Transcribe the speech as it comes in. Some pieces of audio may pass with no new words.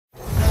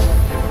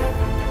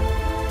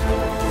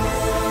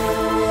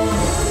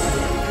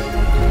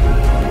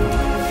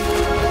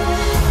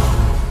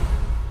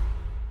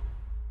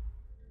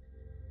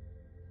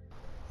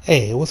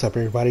Hey, what's up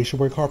everybody? It's your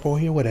boy Carpo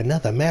here with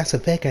another Mass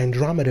Effect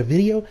Andromeda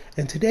video,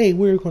 and today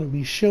we're going to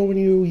be showing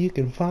you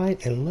can find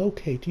and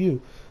locate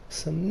you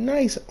some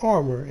nice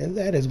armor, and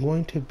that is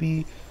going to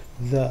be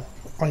the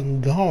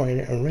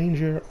Angaran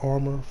Ranger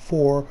Armor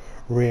 4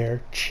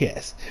 Rare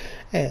Chest.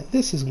 And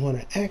this is going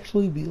to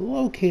actually be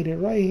located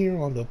right here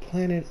on the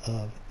planet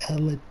of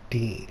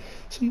Eladine.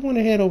 So you want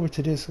to head over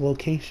to this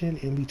location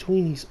in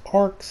between these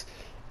arcs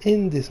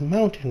in this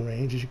mountain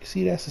range. As you can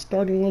see, that's the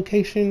starting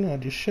location I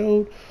just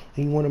showed,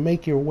 and you want to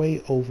make your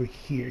way over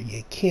here.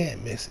 You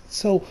can't miss it.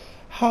 So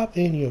hop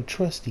in your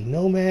trusty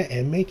Nomad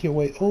and make your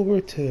way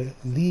over to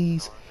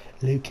these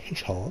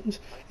locations,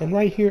 and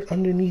right here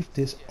underneath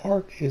this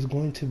arc is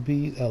going to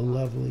be a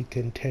lovely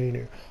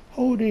container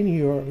holding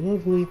your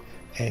lovely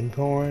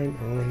Angaran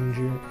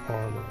Ranger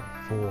Armor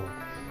 4.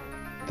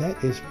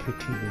 That is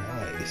pretty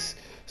nice.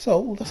 So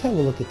let's have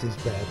a look at this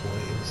bad boy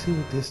and see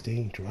what this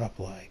thing drop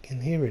like.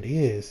 And here it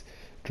is,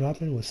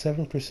 dropping with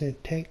 7%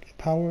 tech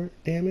power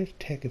damage,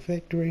 tech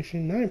effect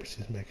duration,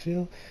 9% max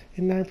shield,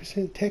 and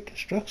 9% tech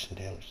construction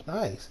damage.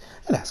 Nice.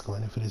 And that's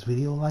going in for this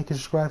video. Like and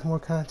subscribe for more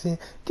content.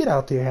 Get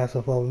out there, have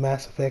some fun with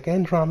Mass Effect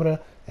Andromeda,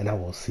 and I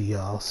will see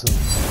y'all soon.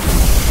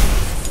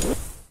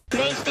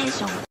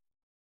 PlayStation